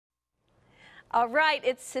All right,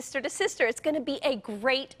 it's Sister to Sister. It's going to be a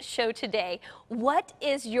great show today. What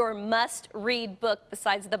is your must-read book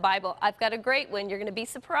besides the Bible? I've got a great one. You're going to be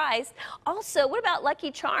surprised. Also, what about Lucky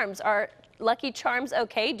Charms? Are Lucky Charms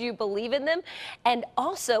okay? Do you believe in them? And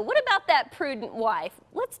also, what about that prudent wife?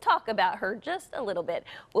 Let's talk about her just a little bit.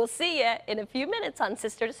 We'll see you in a few minutes on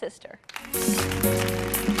Sister to Sister.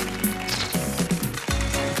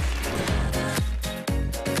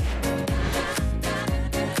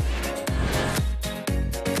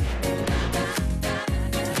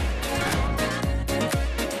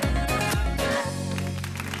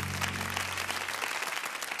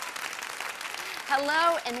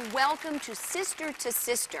 Hello and welcome to Sister to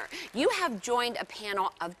Sister. You have joined a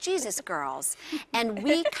panel of Jesus girls, and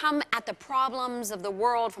we come at the problems of the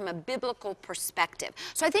world from a biblical perspective.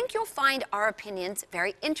 So I think you'll find our opinions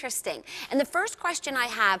very interesting. And the first question I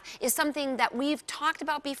have is something that we've talked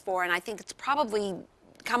about before, and I think it's probably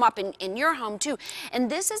come up in your home too.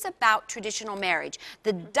 And this is about traditional marriage.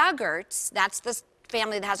 The Duggarts, that's the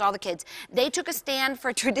family that has all the kids, they took a stand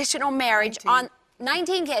for traditional marriage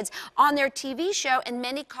 19 kids on their TV show, and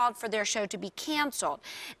many called for their show to be canceled.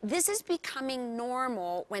 This is becoming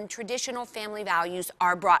normal when traditional family values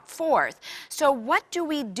are brought forth. So what do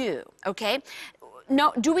we do, okay?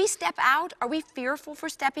 No, do we step out? Are we fearful for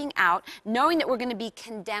stepping out, knowing that we're going to be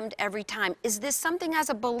condemned every time? Is this something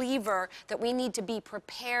as a believer that we need to be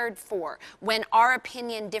prepared for when our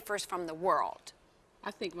opinion differs from the world? I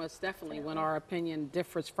think most definitely when our opinion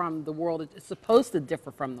differs from the world, it's supposed to differ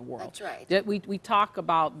from the world. That's right. That we talk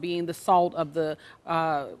about being the salt of the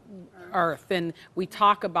earth, and we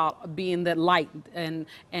talk about being the light and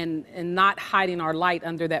not hiding our light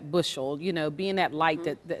under that bushel, you know, being that light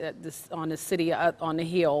that on the city, on the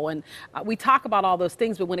hill. And we talk about all those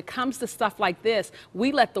things, but when it comes to stuff like this,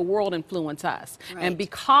 we let the world influence us. Right. And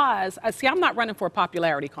because, see, I'm not running for a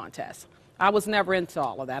popularity contest. I was never into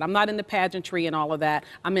all of that. I'm not into pageantry and all of that.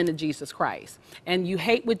 I'm into Jesus Christ. And you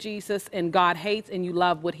hate what Jesus and God hates, and you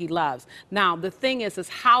love what he loves. Now, the thing is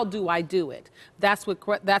how do I do it? That's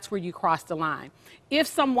where you cross the line. If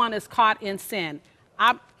someone is caught in sin,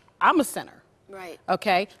 I'm a sinner. Right.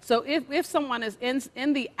 Okay? So if someone is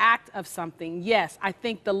in the act of something, yes, I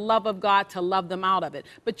think the love of God to love them out of it.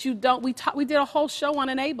 But you don't, we did a whole show on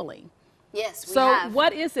enabling. Yes, we have. So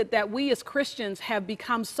what is it that we as Christians have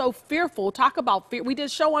become so fearful? Talk about fear. We did a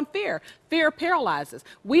show on fear. Fear paralyzes.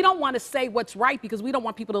 We don't want to say what's right because we don't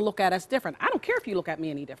want people to look at us different. I don't care if you look at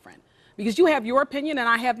me any different, because you have your opinion and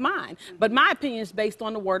I have mine. But my opinion is based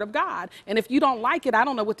on the Word of God. And if you don't like it, I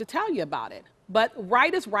don't know what to tell you about it. But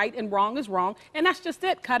right is right and wrong is wrong. And that's just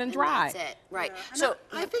it, cut and dry. That's it, right. Yeah. So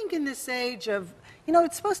I think in this age of, you know,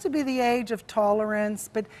 it's supposed to be the age of tolerance,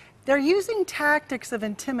 but they're using tactics of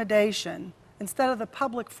intimidation instead of the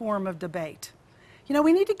public form of debate. You know,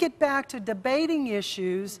 we need to get back to debating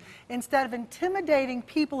issues instead of intimidating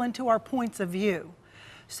people into our points of view.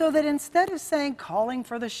 So that instead of calling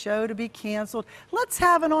for the show to be canceled, let's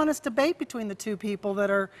have an honest debate between the two people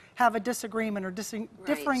that have a disagreement or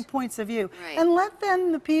differing points of view. Right. And let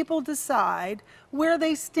then the people decide where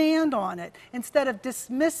they stand on it. Instead of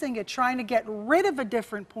dismissing it, trying to get rid of a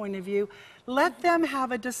different point of view, let them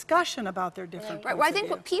have a discussion about their different points well, I of think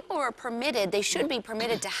view. what people are permitted, they should be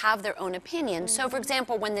permitted to have their own opinion. So, for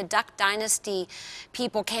example, when the Duck Dynasty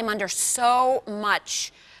people came under so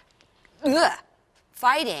much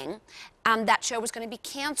fighting, that show was going to be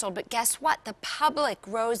canceled. But guess what? The public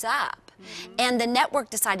rose up. And the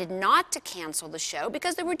network decided not to cancel the show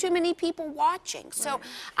because there were too many people watching. So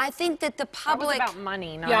I think that the public... That was about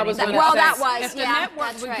money, not Yeah, I was anything gonna else. Well, that was, if the yeah,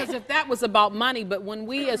 network, that's right. because if that was about money, but when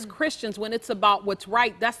we as Christians, when it's about what's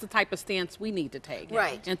right, that's the type of stance we need to take.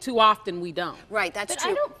 Right. And too often we don't. Right, that's But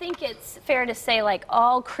true. I don't think it's fair to say like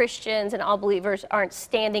all Christians and all believers aren't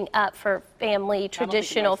standing up for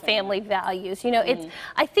traditional family values. You know,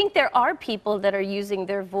 I think there are people that are using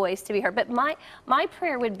their voice to be heard. But my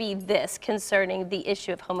prayer would be this concerning the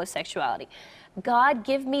issue of homosexuality. God,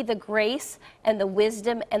 give me the grace and the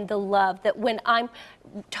wisdom and the love that when I'm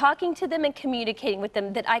talking to them and communicating with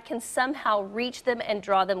them, that I can somehow reach them and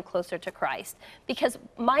draw them closer to Christ. Because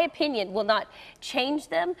my opinion will not change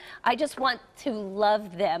them. I just want to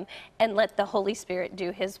love them and let the Holy Spirit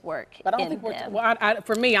do his work But I don't in think them. well,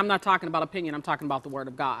 for me, I'm not talking about opinion. I'm talking about the Word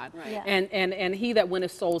of God. Right. Yeah. And he that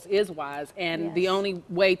winneth souls is wise. And the Yes. only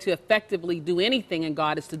way to effectively do anything in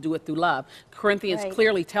God is to do it through love. Corinthians Right.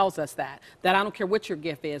 clearly tells us that I don't care what your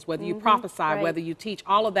gift is, whether you prophesy, whether you teach,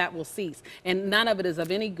 all of that will cease. And none of it is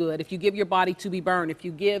of any good. If you give your body to be burned, if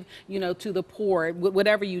you give, you know, to the poor,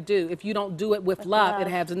 whatever you do, if you don't do it with love, it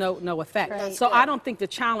has no effect. Right. So I don't think the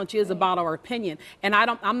challenge is about our opinion. And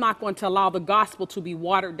I'm not going to allow the gospel to be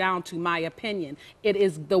watered down to my opinion. It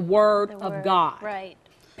is the word of God. Right.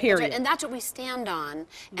 Period. And that's what we stand on.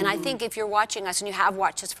 And I think if you're watching us, and you have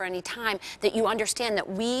watched us for any time, that you understand that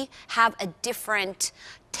we have a different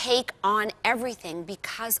take on everything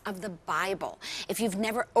because of the Bible. If you've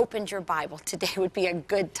never opened your Bible, today would be a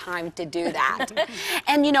good time to do that.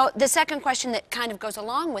 And you know, the second question that kind of goes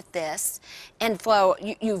along with this, and Flo,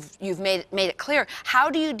 you've made it clear, how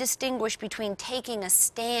do you distinguish between taking a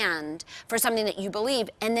stand for something that you believe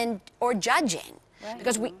and then, or judging? Right.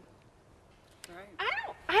 Because we,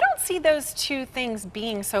 I don't see those two things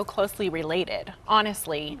being so closely related,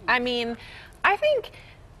 honestly. I mean, I think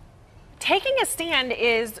taking a stand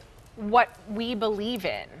is what we believe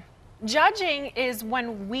in. Judging is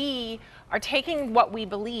when we are taking what we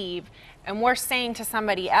believe and we're saying to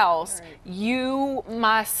somebody else, you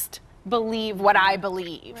must believe what I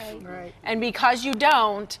believe. Right. And because you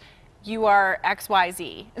don't, you are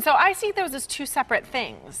XYZ. And so I see those as two separate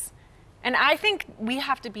things. And I think we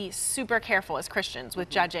have to be super careful as Christians with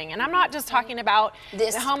judging. And I'm not just talking about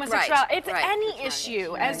This- the homosexuality. right, It's right. any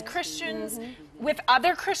issue. As Christians, with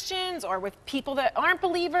other Christians or with people that aren't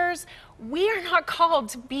believers, we are not called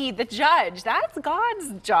to be the judge. That's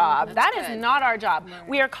God's job. That is good. not our job.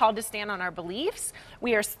 We are called to stand on our beliefs.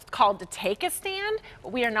 We are called to take a stand,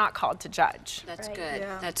 but we are not called to judge. that's Right. good.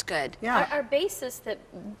 Yeah. That's good. Yeah. Our basis that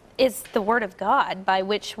is the Word of God by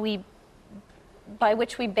which we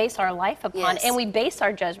base our life upon, Yes. and we base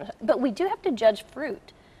our judgment. But we do have to judge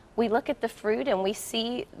fruit. We look at the fruit and we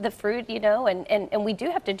see the fruit, you know, and we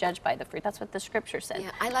do have to judge by the fruit. That's what the scripture said.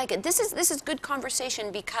 Yeah, I like it. This is good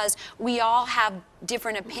conversation because we all have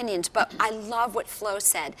different opinions, but I love what Flo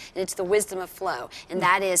said, and it's the wisdom of Flo, and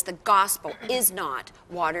that is the gospel is not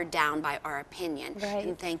watered down by our opinion. Right.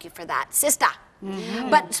 And thank you for that. Sister.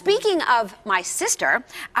 But speaking of my sister,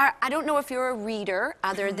 I don't know if you're a reader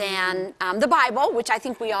other than the Bible, which I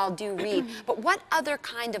think we all do read, but what other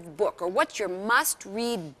kind of book, or what's your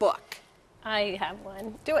must-read book? I have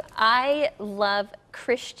one. Do it. I love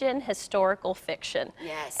Christian historical fiction.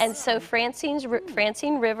 Yes. And so Francine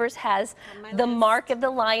Rivers has the Mark of the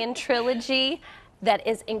Lion trilogy. That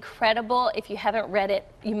is incredible. If you haven't read it,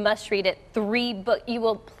 you must read it. 3 books, you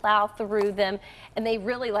will plow through them, and they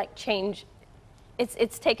really like change.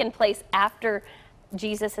 It's taken place after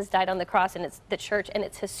Jesus has died on the cross, and it's the church, and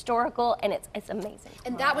it's historical, and it's amazing.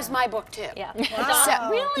 And that was my book too. Yeah. So-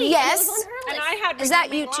 Really? Yes. It was on her And list. I had Is that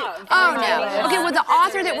you Redeeming too? Love. Oh Redeeming no. Love. Okay, well the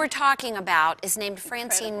author that we're talking about is named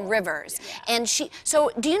Francine Rivers, and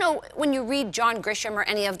so do you know when you read John Grisham or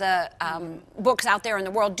any of the books out there in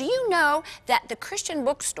the world? Do you know that the Christian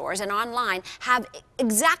bookstores and online have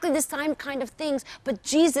exactly the same kind of things, but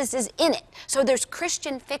Jesus is in it? So there's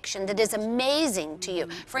Christian fiction that is amazing to you.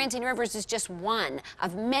 Francine Rivers is just one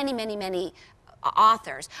of many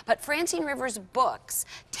authors, but Francine Rivers' books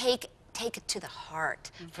take it to the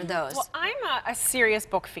heart for those. Well, I'm a serious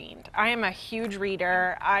book fiend. I am a huge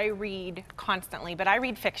reader. I read constantly, but I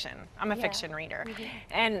read fiction. I'm a fiction reader.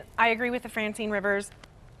 And I agree with the Francine Rivers.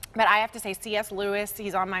 But I have to say, C.S. Lewis,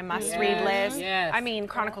 he's on my must-read list. Yes. I mean,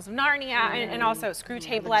 Chronicles of Narnia, and also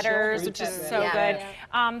Screwtape Letters, which is so Yeah.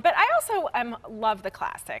 good. But I also love the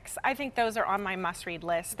classics. I think those are on my must-read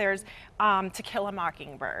list. There's To Kill a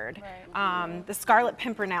Mockingbird, The Scarlet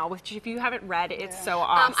Pimpernel, which if you haven't read, it's so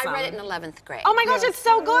awesome. I read it in 11th grade. Oh my gosh, it's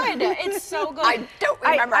so good. It's so good. I don't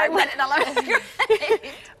remember. I read it in 11th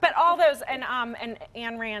grade. But all those, and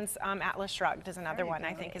Ayn Rand's Atlas Shrugged is another one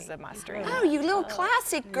I think is a must-read. Oh, you little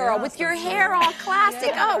classic girl with your so hair all classic.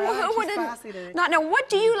 Yeah, Oh, well, who she's would classy today. have not know? What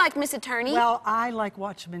do you like, Miss Attorney? Well, I like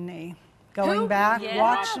Watchman Nee. Going back, Yeah,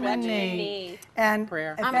 Watchman Watchman Nee. Nee. And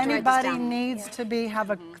Prayer. if I'm gonna write this anybody down. needs to have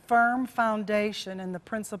a firm foundation in the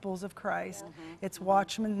principles of Christ, it's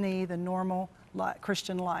Watchman Nee, the normal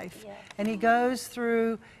Christian life. Yeah. And he goes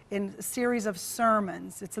through in a series of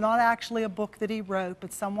sermons. It's not actually a book that he wrote,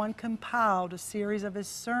 but someone compiled a series of his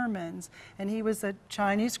sermons. And he was a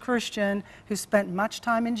Chinese Christian who spent much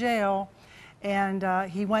time in jail. And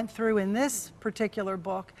he went through in this particular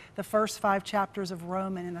book the first 5 chapters of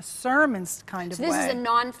Romans in a sermons kind of so this way. is a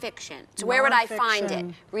nonfiction. So where would I find it?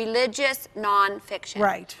 Nonfiction. Religious nonfiction.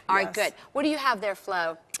 Right, All right, yes. good. What do you have there,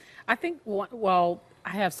 Flo? I think, well,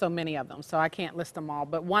 I have so many of them, so I can't list them all.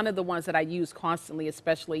 But one of the ones that I use constantly,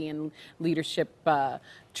 especially in leadership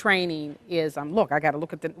training, is look. I got to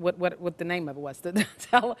look at what the name of it was. The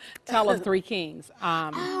Tell of Three Kings.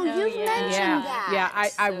 Oh, you've mentioned that. Yeah.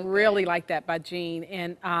 I really like that by Gene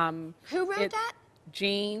and who wrote that?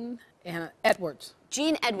 Gene and Edwards.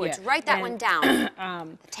 Gene Edwards. Yeah. Write that one down.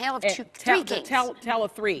 The Tale of Three Kings. Tell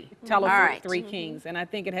of Three. Tell of Three Kings. And I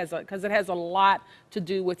think it has because it has a lot to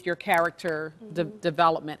do with your character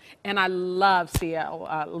development. And I love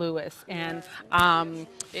C.L. Lewis and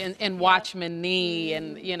in Watchman Nee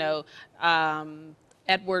and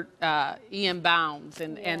Edward Ian Bounds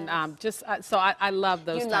and so I love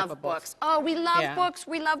those type of books. Oh, we love books.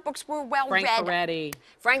 We love books. We're well read.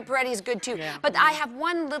 Frank Peretti is good too. Yeah. But I have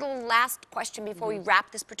one little last question before we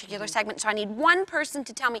wrap this particular segment. So I need one person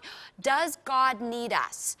to tell me, does God need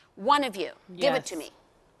us? One of you. Give it to me.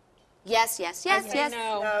 Yes, yes, yes, yes.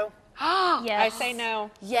 No. Yes. I say no.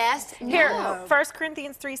 Yes. Here, No. 1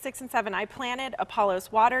 Corinthians 3, 6, and 7. I planted,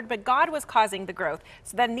 Apollos watered, but God was causing the growth.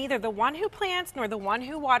 So then neither the one who plants nor the one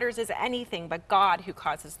who waters is anything, but God who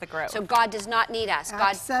causes the growth. So God does not need us. God.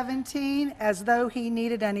 Acts 17, as though he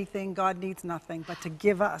needed anything, God needs nothing but to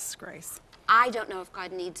give us grace. I don't know if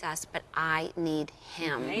God needs us, but I need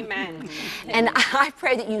him. Amen. And I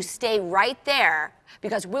pray that you stay right there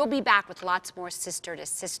because we'll be back with lots more Sister to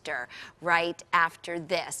Sister right after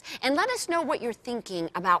this. And let us know what you're thinking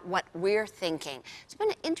about what we're thinking. It's been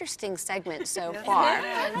an interesting segment so far.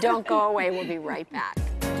 Don't go away. We'll be right back.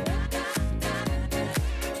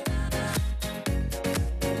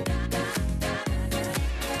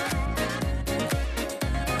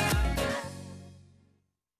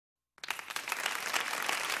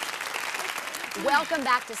 Welcome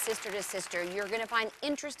back to Sister. You're going to find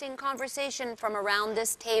interesting conversation from around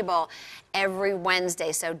this table every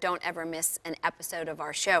Wednesday, so don't ever miss an episode of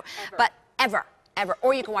our show. But ever.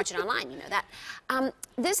 Or you can watch it online, you know that.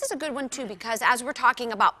 This is a good one, too, because as we're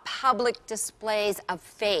talking about public displays of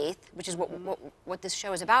faith, which is what this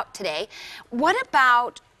show is about today, what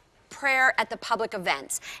about prayer at the public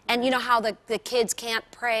events? And you know how the kids can't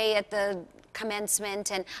pray at the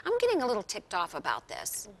commencement, and I'm getting a little ticked off about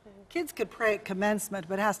this. Kids could pray at commencement,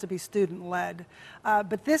 but it has to be student-led.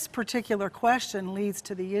 But this particular question leads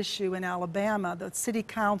to the issue in Alabama. The city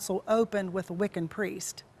council opened with a Wiccan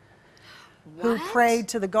priest who prayed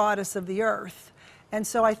to the goddess of the earth. And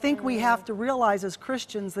so I think we have to realize as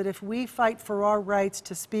Christians that if we fight for our rights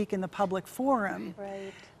to speak in the public forum,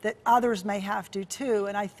 that others may have to too.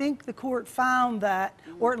 And I think the court found that,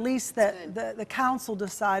 or at least that the council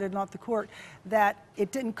decided, not the court, that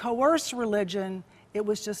it didn't coerce religion. It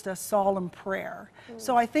was just a solemn prayer.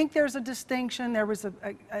 So I think there's a distinction. There was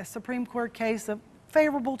a Supreme Court case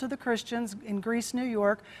favorable to the Christians in Greece, New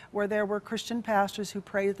York, where there were Christian pastors who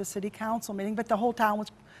prayed at the city council meeting, but the whole town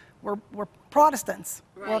were Protestants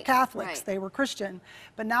or Catholics. They were Christian.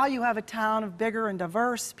 But now you have a town of bigger and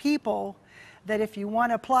diverse people that if you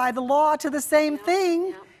want to apply the law to the same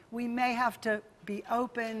thing, we may have to be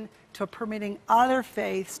open to permitting other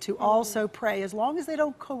faiths to also pray, as long as they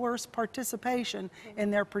don't coerce participation in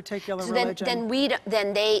their particular religion.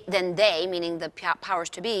 Then they, meaning the powers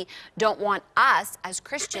to be, don't want us as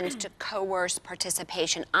Christians to coerce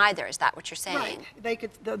participation either. Is that what you're saying? Right. They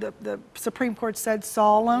could. The Supreme Court said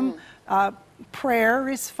solemn prayer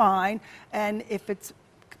is fine, and if it's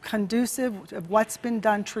conducive of what's been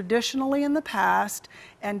done traditionally in the past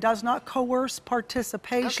and does not coerce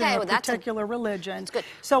participation in a particular religion.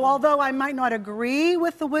 So although I might not agree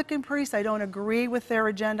with the Wiccan priests, I don't agree with their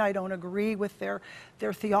agenda, I don't agree with their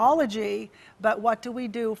theology, but what do we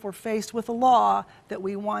do if we're faced with a law that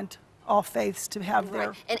we want all faiths to have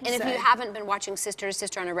their And if you haven't been watching Sister to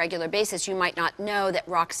Sister on a regular basis, you might not know that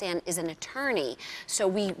Roxanne is an attorney. So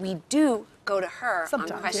we do go to her on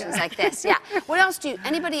questions like this. What else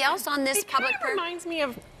anybody else on this public prayer? It reminds me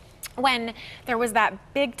of when there was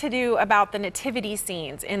that big to-do about the nativity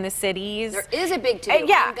scenes in the cities. There is a big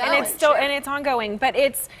to-do. And it's still and it's ongoing. But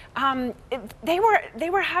it's they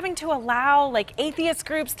were having to allow like atheist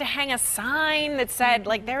groups to hang a sign that said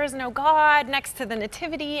like there is no God next to the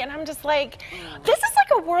nativity, and I'm just like, this is like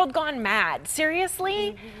a world gone mad.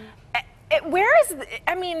 Seriously.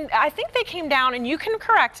 I think they came down, and you can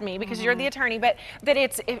correct me because you're the attorney, but that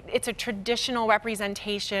it's a traditional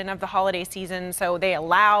representation of the holiday season, so they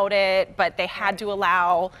allowed it, but they had to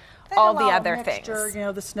allow all the other things. You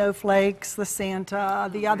know, the snowflakes, the Santa,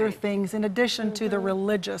 the other things, in addition to the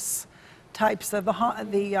religious types of the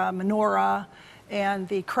menorah and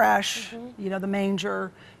the crash, you know, the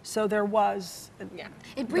manger. So there was.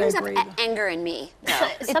 It brings up agreed. anger in me, though.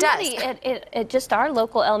 It Somebody does. at just our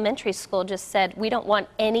local elementary school just said, we don't want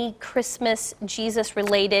any Christmas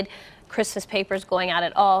Jesus-related Christmas papers going out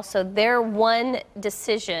at all. So their one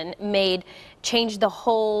decision changed the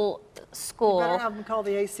whole school. You better have them call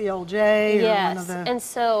the ACLJ or one of Yes, the. and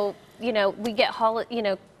so, you know, we get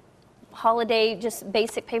holiday just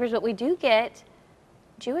basic papers, but we do get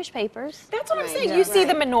Jewish papers. That's what I'm Right. saying. Yeah. You see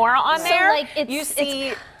the menorah on So, there. like, you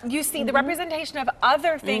see the representation of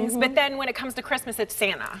other things, but then when it comes to Christmas, it's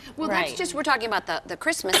Santa. Well, that's Right. just, we're talking about the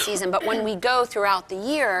Christmas season, but when we go throughout the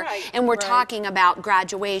year Right. and we're talking about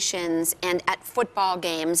graduations and at football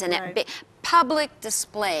games and at Right. public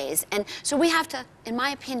displays, and so we have to, in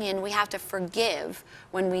my opinion, we have to forgive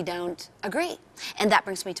when we don't agree. And that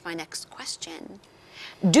brings me to my next question.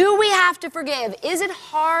 Do we have to forgive? Is it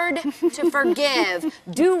hard to forgive?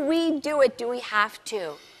 Do we do it? Do we have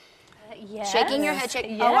to? Yes. Shaking your head,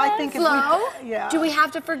 shaking. Yes. Oh, I think if Flo, yeah. do we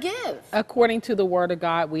have to forgive? According to the Word of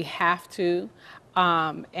God, we have to.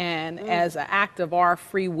 And as an act of our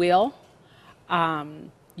free will,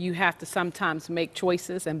 you have to sometimes make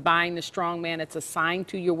choices, and bind the strong man, it's assigned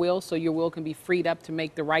to your will, so your will can be freed up to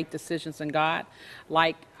make the right decisions in God.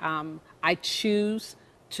 Like, I choose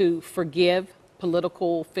to forgive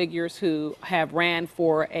political figures who have ran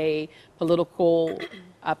for a political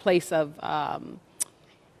place of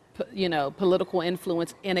political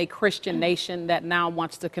influence in a Christian nation that now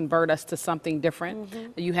wants to convert us to something different.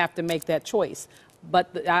 You have to make that choice.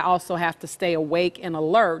 But I also have to stay awake and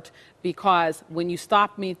alert, because when you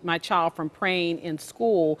stop my child from praying in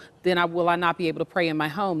school, then will I not be able to pray in my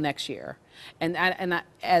home next year?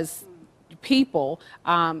 As people,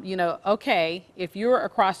 okay, if you're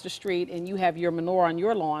across the street and you have your menorah on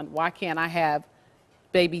your lawn, why can't I have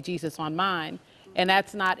baby Jesus on mine? And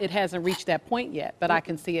it hasn't reached that point yet, but I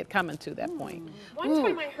can see it coming to that point. One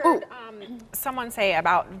time I heard someone say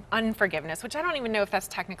about unforgiveness, which I don't even know if that's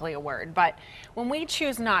technically a word, but when we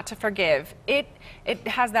choose not to forgive, it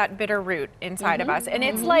has that bitter root inside of us, and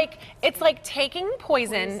it's like taking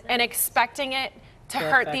poison and expecting it to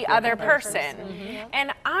hurt the other person.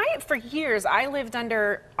 And for years, I lived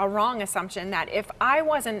under a wrong assumption that if I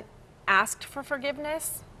wasn't asked for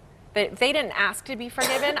forgiveness, that if they didn't ask to be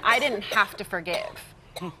forgiven, I didn't have to forgive.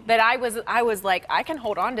 That I was like, I can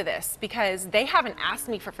hold on to this because they haven't asked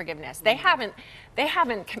me for forgiveness. They haven't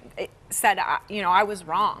said, I was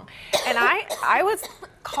wrong. And I was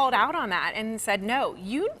called out on that and said, no,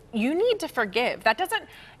 you need to forgive. That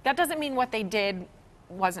doesn't mean what they did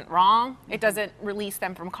wasn't wrong. It doesn't release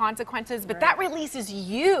them from consequences, but that releases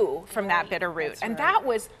you from that bitter root. And that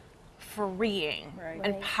was freeing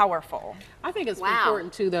and powerful. I think it's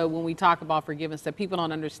important too, though, when we talk about forgiveness, that people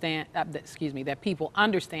don't understand, that people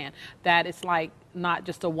understand that it's like not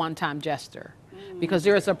just a one-time gesture, because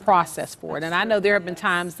there is a process for it. And I know there have been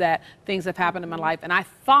times that things have happened in my life and I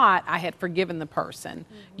thought I had forgiven the person,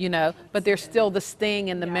 but there's still the sting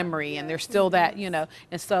in the memory, and there's still that, and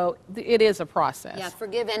so it is a process. Yeah,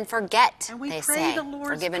 forgive and forget, And we they pray say. the Lord's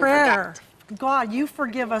Forgive and Prayer. forget. God, you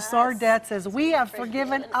forgive us our debts as we have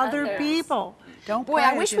forgiven other people. Don't Boy, pray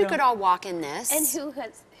I if wish you we don't. could all walk in this. And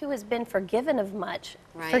who has been forgiven of much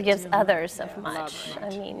Right. forgives others of much. I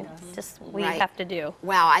mean, just we Right. have to do.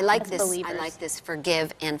 Wow, I like as this. I believers. like this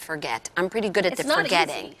forgive and forget. I'm pretty good at It's the not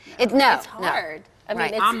forgetting. easy. No, It's hard. I mean,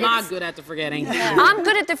 Right. it's, I'm not it's- good at the forgetting. I'm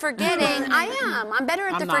good at the forgetting. I am. I'm better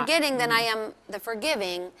at the I'm not. forgetting than I am the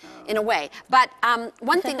forgiving, in a way. But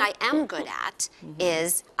one thing I am good at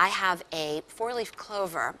is I have a 4-leaf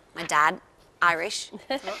clover. My dad, Irish,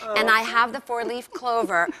 and I have the 4-leaf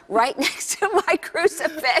clover right next to my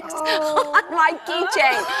crucifix on my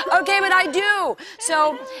keychain. Okay, but I do.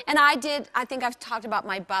 So, and I think I've talked about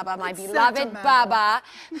my Baba, my beloved sentimental. Baba,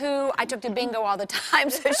 who I took to bingo all the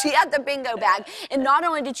time. So she had the bingo bag. And not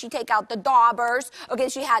only did she take out the daubers, okay,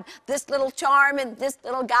 she had this little charm and this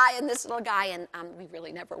little guy and this little guy, and we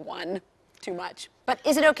really never won too much. But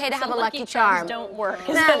is it okay to have a lucky charm? Don't work.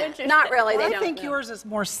 No, not really. Well, They I don't. think yours is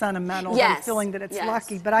more sentimental Yes, than feeling that it's yes,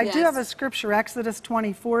 lucky. But I do yes. have a scripture, Exodus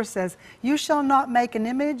 24 says, "You shall not make an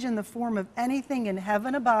image in the form of anything in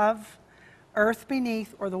heaven above, earth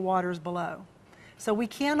beneath, or the waters below." So we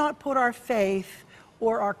cannot put our faith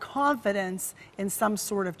or our confidence in some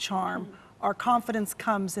sort of charm. Our confidence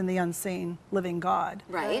comes in the unseen, living God.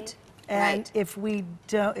 Right. And Right.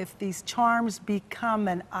 if these charms become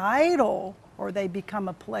an idol, or they become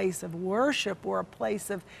a place of worship, or a place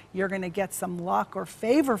of you're going to get some luck or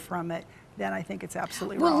favor from it, then I think it's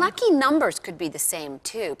absolutely Well, wrong. lucky numbers could be the same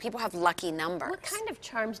too. People have lucky numbers. What kind of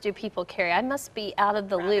charms do people carry? I must be out of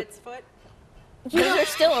the loop. Rabbit's foot. Those are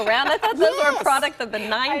still around. I thought those were a product of the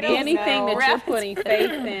 90s. Anything that you're Rabbits. putting faith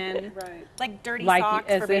in, Like dirty like socks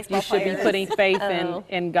as for if baseball you should players. be putting faith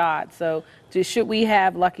in God. So should we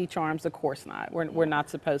have Lucky Charms? Of course not. We're not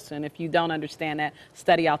supposed to. And if you don't understand that,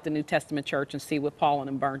 study out the New Testament church and see what Paul and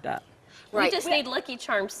them burnt up. We just need Lucky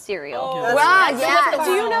Charms cereal. Right, yeah.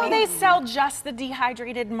 Do you know they sell just the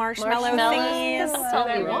dehydrated marshmallow thingies? That's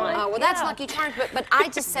all you want. Well, that's Lucky Charms, but I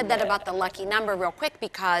just said that about the lucky number real quick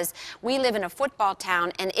because we live in a football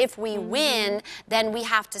town, and if we win, then we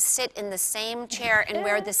have to sit in the same chair and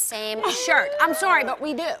wear the same shirt. I'm sorry, but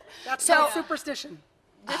we do. That's So, not superstition.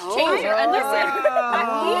 Just change your underwear.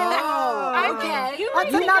 okay. You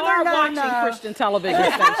That's are another watching no-no. Christian television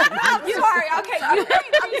station. I'm sorry.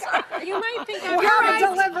 Okay, You might think I'm We'll have a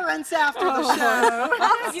deliverance after the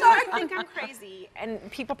show. You might think I'm crazy,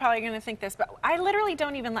 and people probably are going to think this, but I literally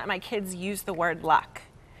don't even let my kids use the word luck.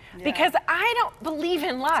 Because I don't believe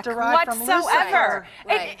in luck derived from whatsoever. Lucifer.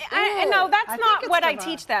 Right. No, that's I think not it's what I derived.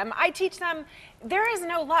 teach them. I teach them there is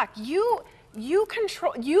no luck. You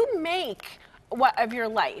control. You make what of your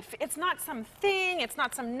life. It's not some thing. It's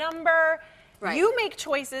not some number. Right. You make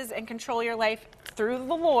choices and control your life through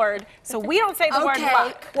the Lord. So we don't say the word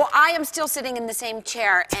luck. Well, I am still sitting in the same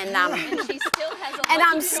chair, and She still has a and Lucky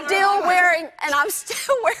I'm Charm still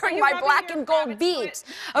wearing my rubbing black your and gold rabbit beads.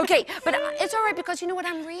 Okay, but it's all right because you know what?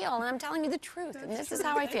 I'm real and I'm telling you the truth, and this is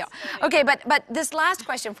how I feel. Okay, but this last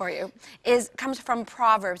question for you comes from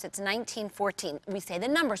Proverbs. It's 19:14. We say the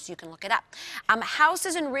number so you can look it up.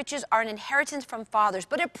 Houses and riches are an inheritance from fathers,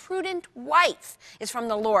 but a prudent wife is from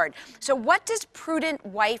the Lord. So what does prudent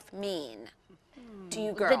wife mean to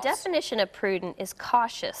you girls? The definition of prudent is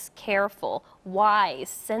cautious, careful, wise,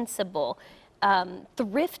 sensible,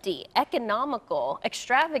 thrifty, economical,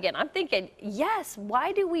 extravagant. I'm thinking, yes,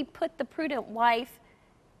 why do we put the prudent wife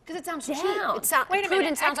Because it sounds down? cheap. Wait a Prudent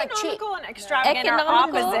minute. sounds like cheap. Economical and extravagant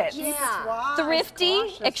Economical, are opposites. Yeah. Wise, thrifty,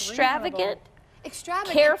 cautious, extravagant, reasonable.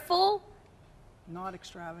 Extravagant. careful, Not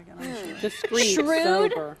extravagant, I'm sure. Discreet,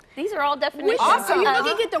 shrewd? sober. These are all definitions. Also, you're of-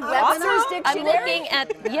 looking at the Webster's I'm dictionary? looking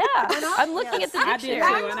at, I'm looking at the I did too,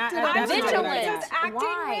 dictionary. and that's Vigilant. what I got. It's acting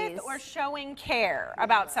Wise. with or showing care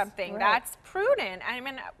about something. That's prudent. I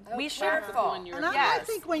mean, we should. careful. And I Yes,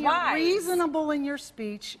 think when you're wise. reasonable in your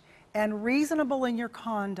speech and reasonable in your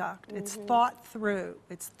conduct, it's thought through,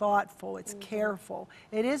 it's thoughtful, it's careful.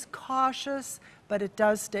 It is cautious, but it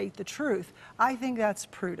does state the truth. I think that's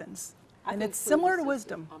prudence. And think it's similar to prudence is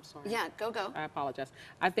wisdom. I'm sorry. Yeah, go. I apologize.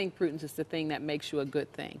 I think prudence is the thing that makes you a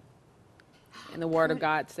good thing. And the Word of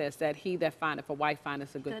God says that he that findeth a wife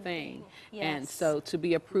findeth a good thing. And Yes. so to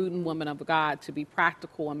be a prudent woman of God, to be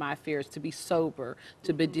practical in my affairs, to be sober,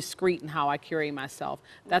 to be discreet in how I carry myself,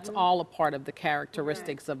 that's all a part of the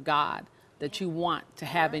characteristics of God that you want to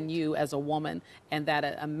have in you as a woman and that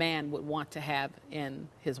a man would want to have in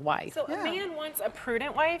his wife. So a man wants a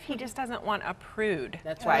prudent wife. He just doesn't want a prude.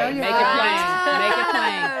 That's wife. right. Make it plain. Make it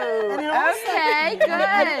plain. And it also, Okay,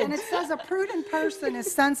 good. and it says a prudent person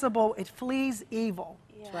is sensible, it flees evil.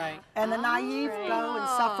 That's right. And the naive go and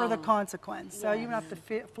suffer the consequence. So you have to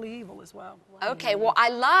flee evil as well. Okay, well, I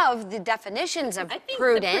love the definitions of I think the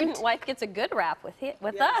prudent. prudent wife gets a good rap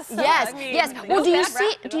with us. Yes, I mean, yes. no Well, do you bad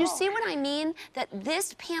rap at all. see what I mean? That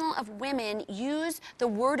this panel of women use the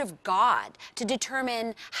Word of God to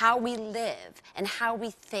determine how we live and how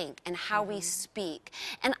we think and how we speak.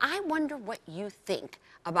 And I wonder what you think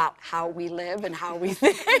about how we live and how we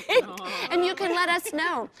think. And you can let us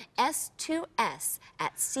know.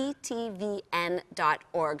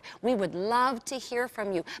 s2s@ctvn.org. We would love to hear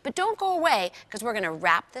from you. But don't go away, because we're going to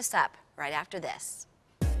wrap this up right after this.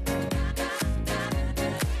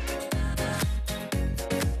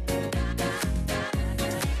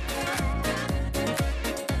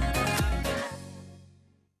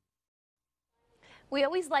 We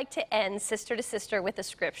always like to end Sister to Sister with a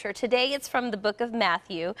scripture. Today it's from the book of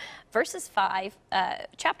Matthew,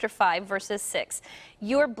 chapter 5, verses 6.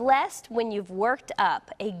 You're blessed when you've worked up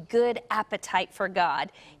a good appetite for God.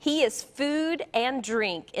 He is food and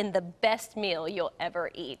drink in the best meal you'll ever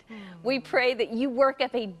eat. We pray that you work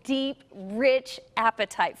up a deep, rich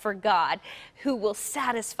appetite for God, who will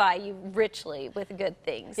satisfy you richly with good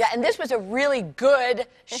things. Yeah, and this was a really good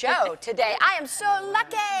show today. I am so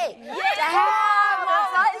lucky to have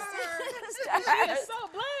all my sisters. So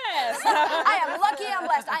blessed. I am lucky, I'm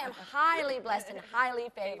blessed. I am highly blessed and highly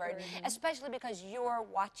favored, especially because you're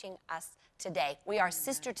watching us today. We are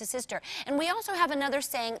sister to sister. And we also have another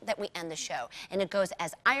saying that we end the show. And it goes,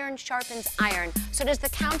 as iron sharpens iron, so does the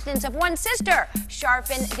countenance of one sister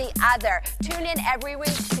sharpen the other. Tune in every week.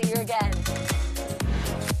 See you again.